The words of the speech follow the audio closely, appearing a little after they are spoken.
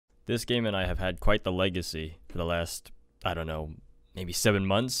This game and I have had quite the legacy for the last, I don't know, maybe 7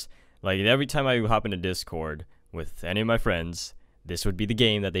 months. Like, every time I hop into Discord with any of my friends, this would be the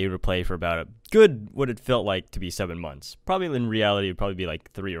game that they would play for about a good, what it felt like to be 7 months. Probably in reality, it would probably be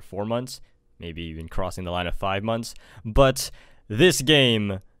like 3 or 4 months, maybe even crossing the line of 5 months. But this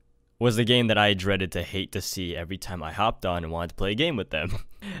game was the game that I dreaded to hate to see every time I hopped on and wanted to play a game with them.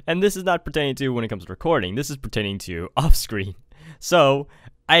 And this is not pertaining to when it comes to recording. This is pertaining to off-screen. So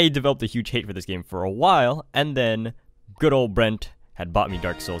I developed a huge hate for this game for a while, and then good old Brent had bought me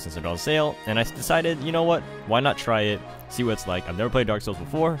Dark Souls since it was on sale, and I decided, you know what, why not try it, see what it's like. I've never played Dark Souls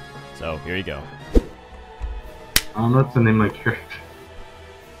before, so here you go. I don't know what to name my character.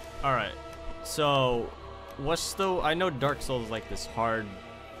 Alright, so what's the, I know Dark Souls is like this hard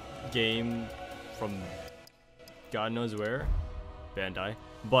game from God knows where, Bandai,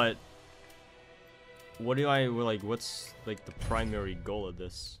 but what do I, like, what's like the primary goal of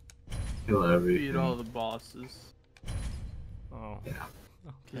this? Kill everything. Beat all the bosses. Oh, Yeah.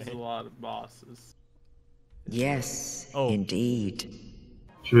 There's okay. a lot of bosses. Yes, Oh. indeed.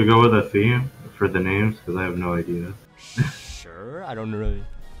 Should we go with a theme for the names? Because I have no idea. Sure, I don't really.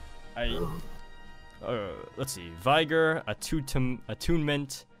 Let's see. Vigor,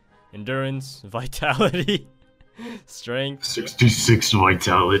 attunement, endurance, vitality, strength. 66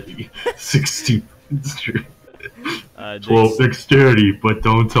 vitality, 60 strength, 12 Dex- dexterity, but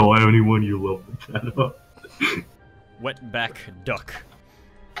don't tell anyone you leveled that up. Wetback duck.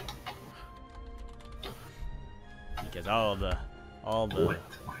 Because all the. What?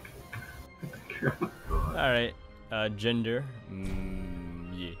 Alright. Gender.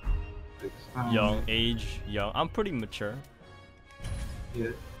 Yeah. Young. Age. Young. I'm pretty mature. Yeah.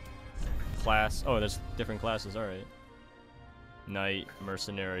 Class. Oh, there's different classes. Alright. Knight,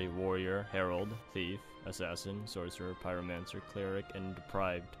 mercenary, warrior, herald, thief, assassin, sorcerer, pyromancer, cleric, and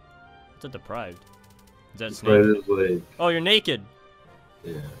deprived. What's a deprived? Is that snake? Like, Oh, you're naked!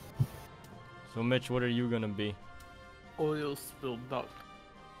 yeah. So, Mitch, what are you gonna be? Oil spilled duck.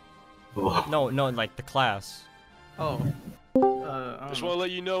 Oh. No, like the class. Oh. I Just don't want to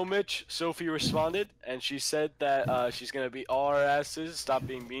let you know, Mitch, Sophie responded, and she said that she's going to be all our asses, stop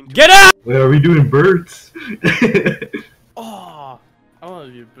being mean to Get out! Wait, are we doing birds? Oh, I want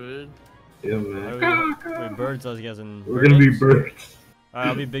to be a bird. Yeah, man. Wait, birds, I guess, in We're gonna be birds. Alright,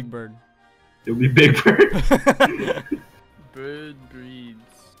 I'll be Big Bird. You'll be big bird. Bird breeds.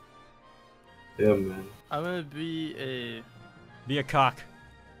 Yeah, man. I'm gonna be a. Be a cock.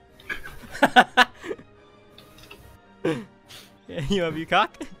 You wanna be a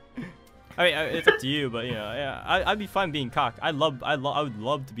cock? I mean, it's up to you, but you know, yeah, I'd be fine being cock. I would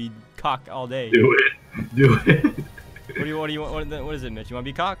love to be cock all day. Do it. Do it. What do you want? What is it, Mitch? You wanna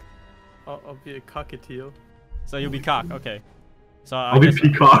be cock? I'll be a cockatiel. So you'll be cock, okay. So I'll be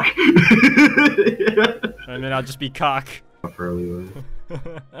peacock. And then I'll just be cock. Early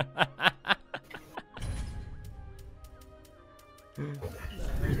I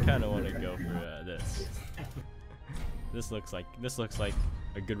kind of want to go for this. This looks like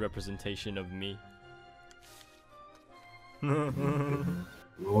a good representation of me.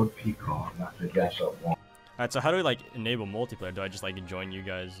 Lord Peacock. Alright, so how do we like enable multiplayer? Do I just like join you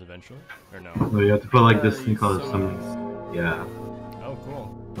guys eventually, or no? No, you have to put like this thing you called summon. summons. Yeah. Oh,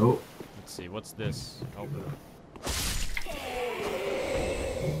 cool. Oh. Let's see, what's this?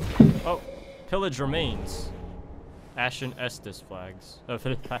 Oh, pillage remains. Ashen Estus flags.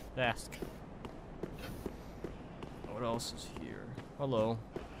 Ask. What else is here? Hello.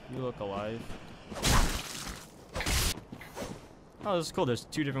 You look alive. Oh, this is cool. There's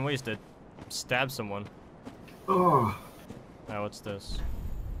 2 different ways to stab someone. Oh. Now what's this?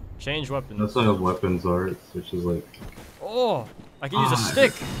 Change weapons. That's how weapons are, which is like. Oh, I can use a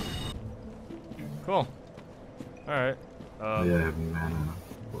stick. Cool. Alright. Yeah, I have mana.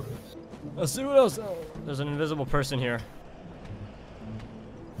 Let's see what else. There's an invisible person here.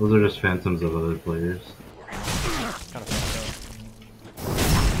 Those are just phantoms of other players. Kind of fucked up.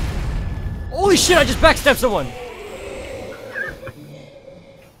 Holy shit! I just backstabbed someone.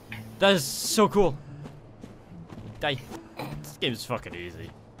 That is so cool. Die. This game is fucking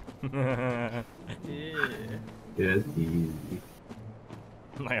easy. Yeah. Yeah, it's easy.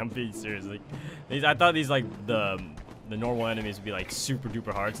 Like, I'm being serious. Like, I thought these like the normal enemies would be like super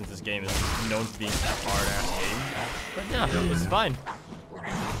duper hard since this game is known for being a hard ass game. But no, this is fine.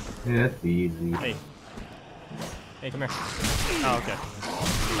 Yeah, it's easy. Hey. Hey, come here. Oh, okay.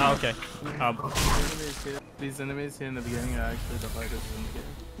 Oh, okay. These enemies here in the beginning are actually the hardest in the game.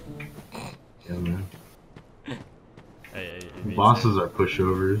 Yeah, man. Hey, Bosses are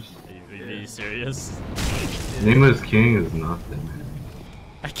pushovers. Are you serious? Nameless King is nothing, man.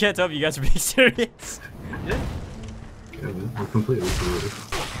 I can't tell if you guys are being serious. Yeah. Yeah, man, we're completely serious.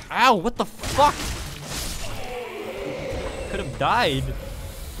 Ow, what the fuck? Could have died.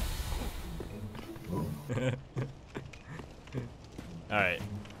 Alright.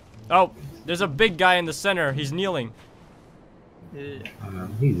 Oh, there's a big guy in the center. He's kneeling. Yeah.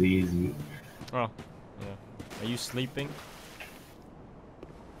 He's easy. Oh, yeah. Are you sleeping?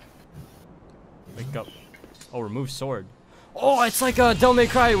 Wake up. Oh, remove sword. Oh, it's like Devil May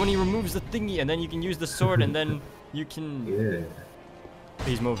Cry when he removes the thingy and then you can use the sword and then you can... Yeah.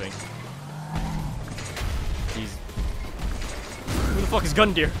 He's moving. He's... Who the fuck is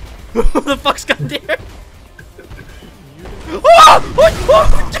Gundyr? Who the fuck's Gundyr? Oh! What?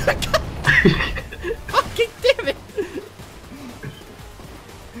 Oh! Fucking damn it!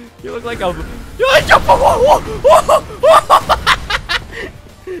 You look like a...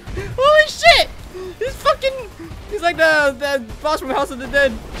 Holy shit! He's fucking... He's like the boss from House of the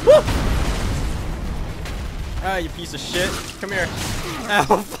Dead. Woo! Ah, you piece of shit. Come here.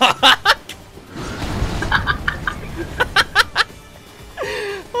 Oh, fuck!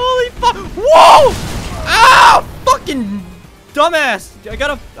 Holy fuck! Whoa! Ah! Fucking dumbass!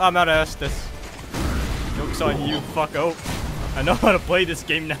 I'm out of Estus. Joke's on you, fucko. I know how to play this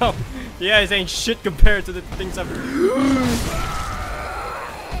game now. Yeah, it ain't shit compared to the things I've...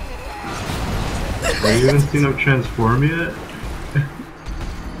 Have you even seen him transform yet?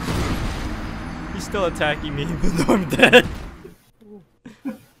 He's still attacking me, even though I'm dead.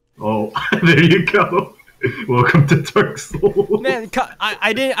 Oh, there you go. Welcome to Dark Souls. Man,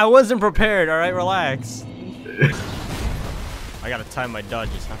 I wasn't prepared, alright? Relax. I gotta time my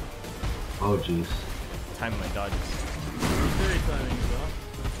dodges, huh? Oh, jeez. Time my dodges. Very timing is off.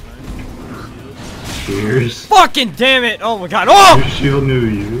 That's nice. Shield. Cheers. Fucking damn it! Oh my god! Oh! Your shield knew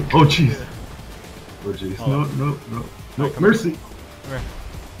you. Oh, jeez. Oh, jeez. Hold No, on. no, no. No, Alright, come mercy. Come here.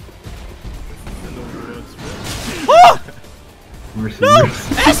 And overload spit. Oh! Mercy, No!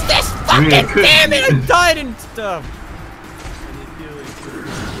 mercy. Estus! I mean, Fucking it could damn it! be. I died and stuff! And you feel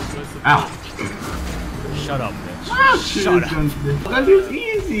like Ow. Shut up, bitch. Ah, Shut up. That is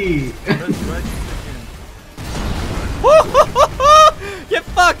easy. Press right stick Get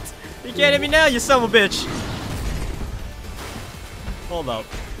fucked! You can't hit me now, you son of a bitch! Hold up.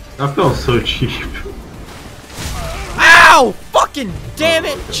 That felt so cheap. Ow! Fucking damn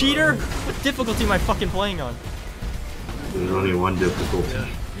it, cheater! What difficulty am I fucking playing on? There's only one difficulty. Yeah.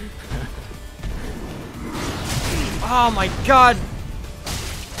 Oh my god!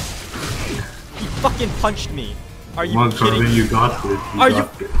 He fucking punched me. Are you Come on, kidding Carbon, me? you got this. Are you-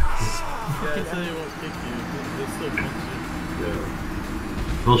 got this. Yeah, I said he won't kick you, but they'll still punch you.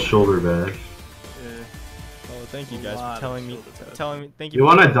 Yeah. Little shoulder bash. Yeah. Oh, thank you A guys lot for of telling me. shoulder pads. Thank You you.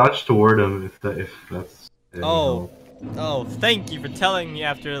 want to dodge toward him if that's. any Oh. help. Oh, thank you for telling me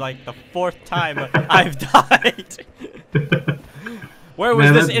after like the 4th time I've died. Where was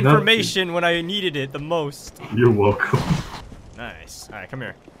Man, this that's information when I needed it the most? You're welcome. Nice. Alright, come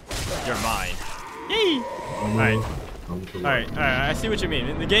here. You're mine. Yay! Alright. Alright, I see what you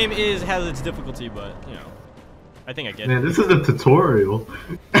mean. The game has its difficulty, but, you know, I think I get Man, it. this is a tutorial.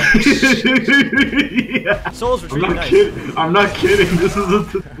 Yeah. Souls were I'm really not nice. kidding. I'm not kidding. This is a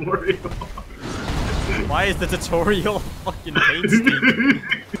tutorial. Why is the tutorial fucking painstaking?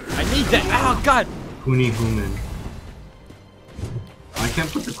 I need that. Oh, God! Huni Human. I can't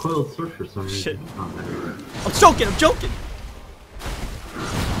put the coiled sword for some Shit. reason. Oh, there. I'm joking!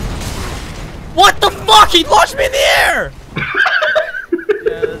 What the fuck? He launched me in the air!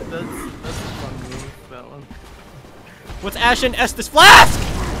 Yeah, that's a fun move, that one. What's Ashen Estus Flask?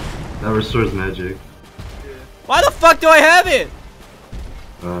 That restores magic. Yeah. Why the fuck do I have it?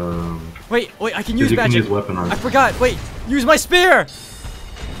 Wait, I can use You can magic. use weapon art. I forgot. Wait, use my spear.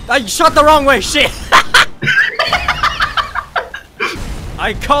 I shot the wrong way. Shit.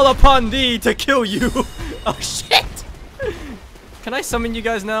 I call upon thee to kill you. Oh shit. Can I summon you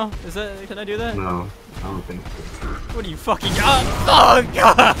guys now? Can I do that? No, I don't think so. What are you fucking? Oh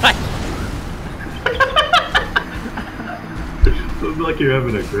god. Sounds like you're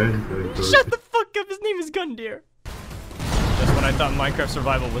having a grandson. Shut the fuck up. His name is Gundyr. Just when I thought Minecraft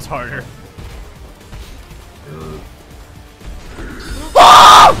survival was harder.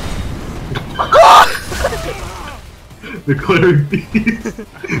 The cleric beast.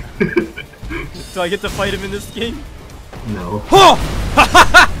 Do I get to fight him in this game? No. Oh!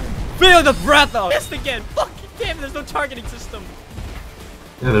 Feel the breath of missed again. Fucking damn, there's no targeting system.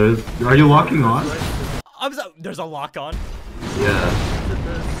 Yeah, there is. Are you locking on? There's a lock on. Yeah.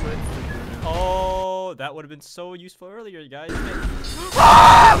 Oh, that would have been so useful earlier, you guys. Yo,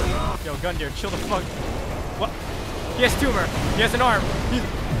 Gundyr, chill the fuck. What? He has tumor. He has an arm.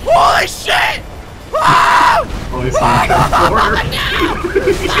 Holy shit! Ah! Oh, he's on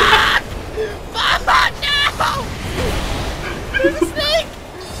Fuck, no! There's a snake!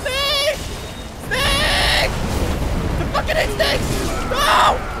 Snake! Snake! The fucking snakes!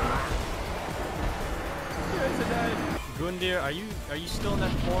 No! Gundir, are you still in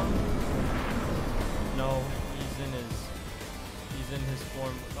that form? No, he's in his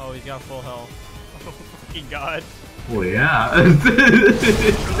form. Oh, he's got full health. Oh fucking god. Oh yeah.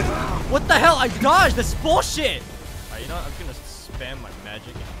 What the hell? I dodged! That's bullshit! Alright, you know what? I'm gonna spam my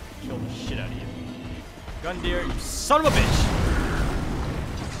magic and kill the shit out of you. Gundir, you son of a bitch!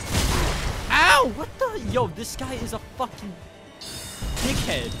 Ow! What the? Yo, this guy is a fucking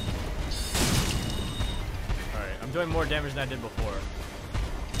dickhead. Alright, I'm doing more damage than I did before.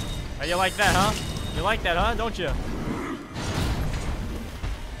 Oh, you like that, huh? You like that, huh? Don't you?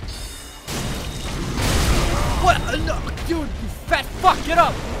 What? No, dude, you fat fuck, get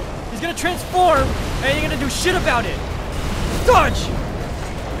up! He's gonna transform, and you're gonna do shit about it! Dodge!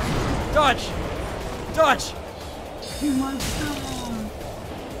 Dodge! Dodge!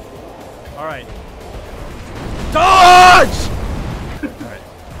 Alright. Dodge! Alright.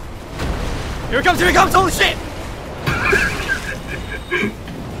 Here it comes, here it comes! Holy shit!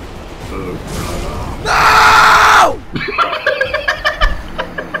 No!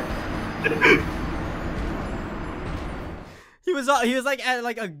 He was like at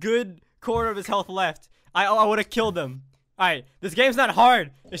like a good quarter of his health left. I would have killed him. Alright, this game's not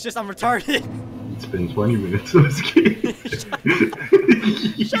hard. It's just I'm retarded. It's been 20 minutes of this game.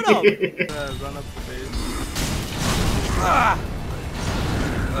 Shut up! Run up the base. Ah!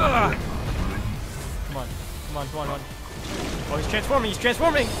 Ah! Come on, come on, come on, come on. Oh, he's transforming, he's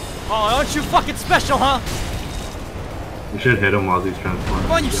transforming! Oh, aren't you fucking special, huh? We should hit him while he's transforming.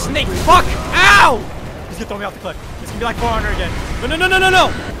 Come on, you snake fuck! Ow! He's gonna throw me off the cliff. It's gonna be like 400 again. No, no, no, no, no,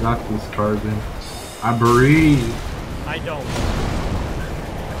 no! Knock this carbon. I breathe. I don't.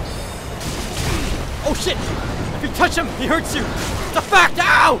 Oh shit! If you touch him, he hurts you! It's a fact!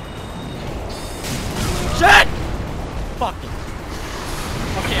 Ow! Shit! Fuck it.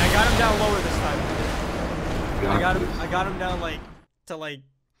 Okay, I got him down lower this time. I got him down like to like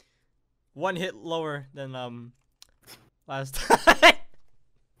one hit lower than last time.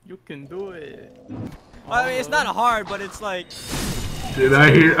 You can do it. I mean, it's not hard, but it's like Did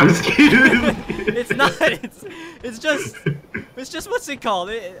I hear? I'm just kidding. it's not. It's just what's it called?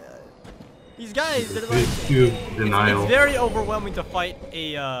 These guys, they're like Denial. It's very overwhelming to fight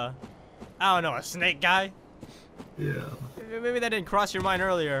a I don't know, a snake guy. Yeah. Maybe that didn't cross your mind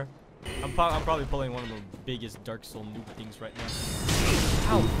earlier. I'm probably pulling one of the biggest Dark Soul noob things right now.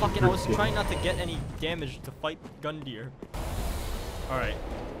 Ow, fucking! I was trying not to get any damage to fight Gundir. All right,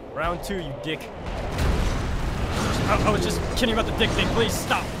 round 2, you dick. I was just kidding about the dick thing. Please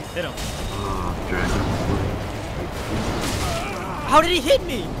stop. Hit him. Dragon. How did he hit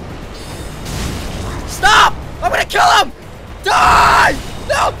me? Stop! I'm gonna kill him! Die!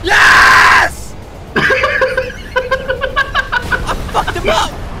 No! Yes! I fucked him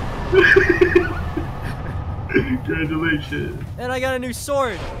up! Congratulations. And I got a new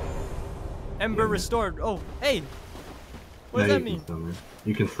sword. Ember restored. Oh, hey. What does that mean?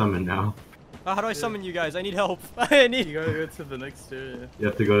 You can summon now. How do I summon you guys? I need help. I need. You gotta go to the next area. You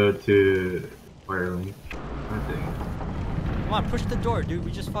have to go to Firelink, I think. Come on, push the door, dude.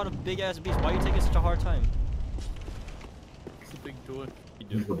 We just fought a big ass beast. Why are you taking such a hard time? It's a big door.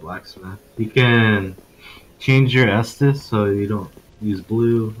 He's the blacksmith. You can change your Estus so you don't use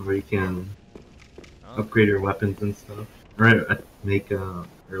blue, or you can upgrade your weapons and stuff. Or make or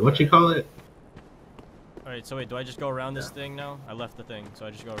what you call it? Alright, so wait, do I just go around this thing now? I left the thing, so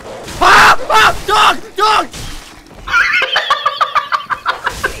I just go around. Ah! Ah! Dog! Dog!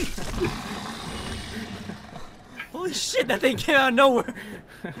 Holy shit, that thing came out of nowhere!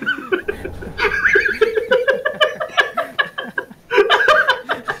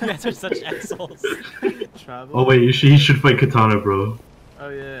 You guys are such assholes. Travel. Oh wait, you should fight Katana, bro. Oh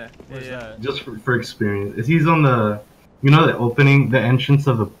yeah. Where's that? Just for experience. He's on the, you know, the opening, the entrance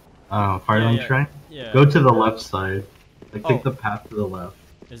of the Firelink Shrine? Yeah. Go to the left side. Like, take Oh. the path to the left.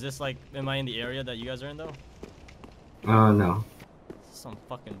 Is this like, am I in the area that you guys are in though? No. Some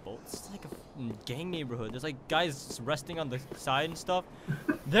fucking bolts. It's like a gang neighborhood. There's like guys resting on the side and stuff.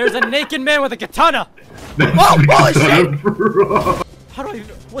 There's a naked man with a katana! Oh, holy shit! Bro. How do I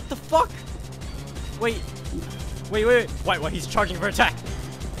even, what the fuck? Wait. Wait. What, he's charging for attack.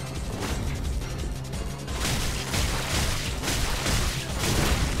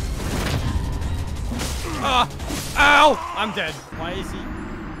 Ow! I'm dead.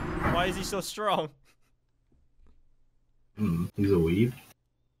 Why is he so strong? He's a weeb.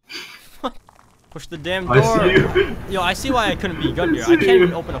 Push the damn I door. see you. Yo, I see why I couldn't be gun here. I see can't you.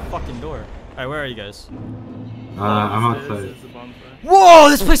 even open a fucking door. Alright, where are you guys? I'm Upstairs outside. is the bonfire. Whoa,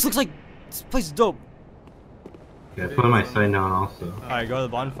 this place looks like... This place is dope. Yeah, put my sign down also. Alright, go to the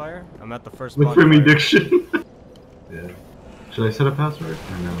bonfire. I'm at the first Look bonfire. for me, Diction. Yeah. Should I set a password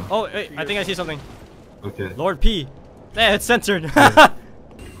or no? Oh, wait, I think I see something. Okay. Lord P. Yeah, it's censored.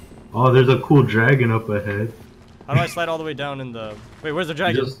 Oh, there's a cool dragon up ahead. How do I slide all the way down in the... Wait, where's the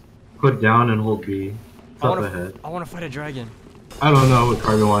dragon? You just click down and hold B. It's up ahead. I wanna fight a dragon. I don't know what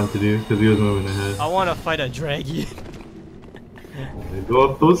Carbon wanted to do because he was moving ahead. I wanna fight a dragon. Go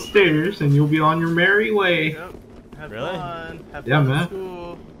up those stairs and you'll be on your merry way. Yep. Have Really? fun. Have Yeah, fun man. at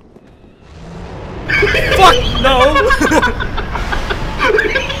school. Fuck no!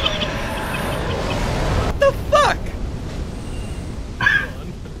 What the fuck?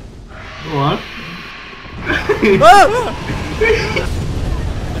 What? Ah!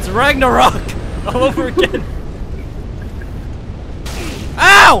 It's Ragnarok all over again.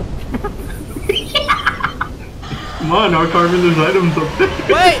 Ow! Come on, our Carbon, there's items up there.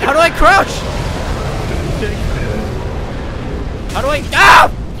 Wait, how do I crouch? How do I...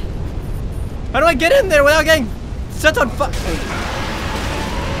 Ah! How do I get in there without getting set on fire?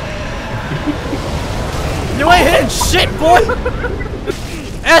 You ain't hitting shit, boy!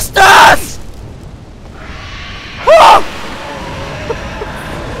 Estes!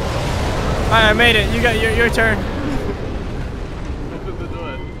 Alright, I made it. You got your turn. Open the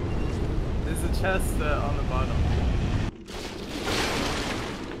door. There's a chest on the bottom.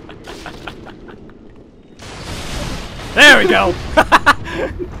 There we go.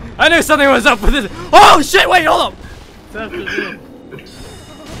 I knew something was up with this. Oh shit! Wait, hold up. It's after me.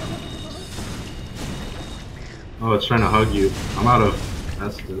 Oh, it's trying to hug you. I'm out of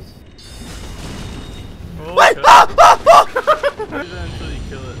Estus. Oh, Wait! okay. Ah, ah, ah! Do that until you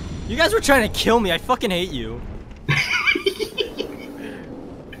kill it. You guys were trying to kill me. I fucking hate you.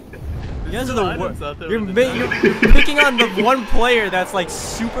 You guys are the worst. You're picking on the one player that's like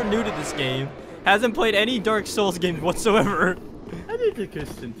super new to this game, hasn't played any Dark Souls games whatsoever. I did the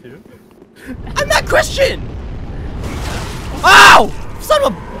Christian too. I'm not Christian! Ow! Son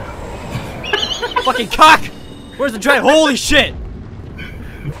of a fucking cock! Where's the dragon? Holy shit!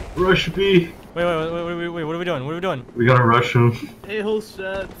 Rush B. Wait, what are we doing? What are we doing? We gotta rush him. A-hole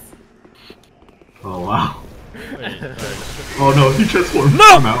strats. Oh, wow. Wait, Oh no, he transformed. no!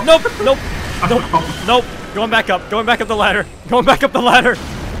 I'm out. Nope! Nope! Nope! Nope! Going back up! Going back up the ladder! Going back up the ladder!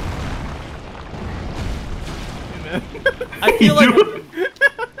 I feel like...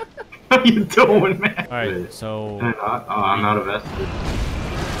 How you doing, man? Alright, so... I'm out of Estus.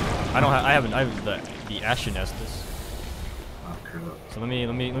 I have the Ashen Estus. Oh crap. So let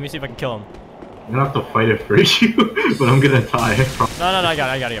me see if I can kill him. I'm gonna have to fight it for you, but I'm gonna die. No, I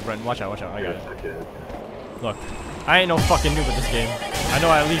got it, Brent. Watch out, I got it. Okay. Look, I ain't no fucking noob at this game. I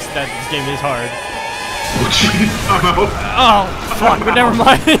know at least that this game is hard. Oh jeez, I'm out. Oh, fuck, but never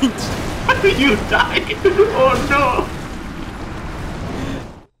mind. You died. Oh no.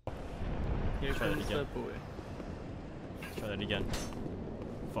 Here Try that comes again. that boy. Let's try that again.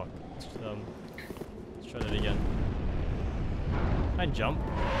 Fuck. Let's try that again. Can I jump?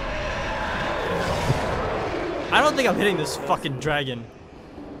 I don't think I'm hitting this fucking dragon.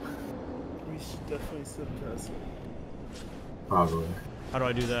 We should definitely subtest it. Probably. How do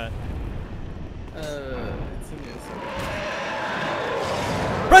I do that? It's in the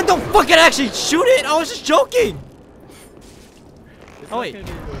Brent, don't fucking actually shoot it! I was just joking! It's Oh, wait. not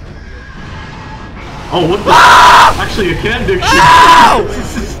gonna be good. Oh, what the? Actually, you can do shit. Ow!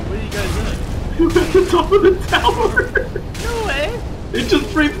 What are you guys doing? You at the top of the tower. No way! It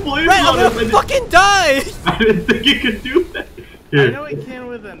just breathed flames Brent, I'm on him. gonna fucking die! I didn't think you could do that. I Here, know it can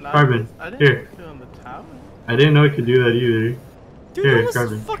with a knife. Carbon, I didn't here. kill on the tower. I didn't know it could do that either. Dude, Here, you almost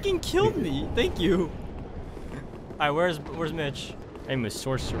Carbon. fucking killed me. Thank you. Alright, where's Mitch? I'm a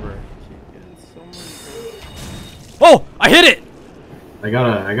sorcerer. Getting so many gold. Oh! I hit it! I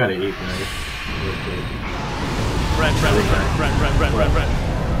gotta eat, guys. Brent.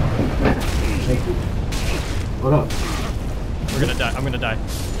 What up? We're gonna die. I'm gonna die.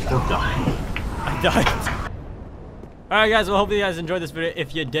 Don't die. I died. Alright guys, well hopefully you guys enjoyed this video.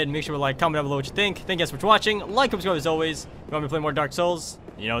 If you did, make sure to like, comment down below what you think. Thank you guys for watching. Like, subscribe as always. If you want me to play more Dark Souls,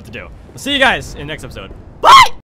 you know what to do. We'll see you guys in the next episode.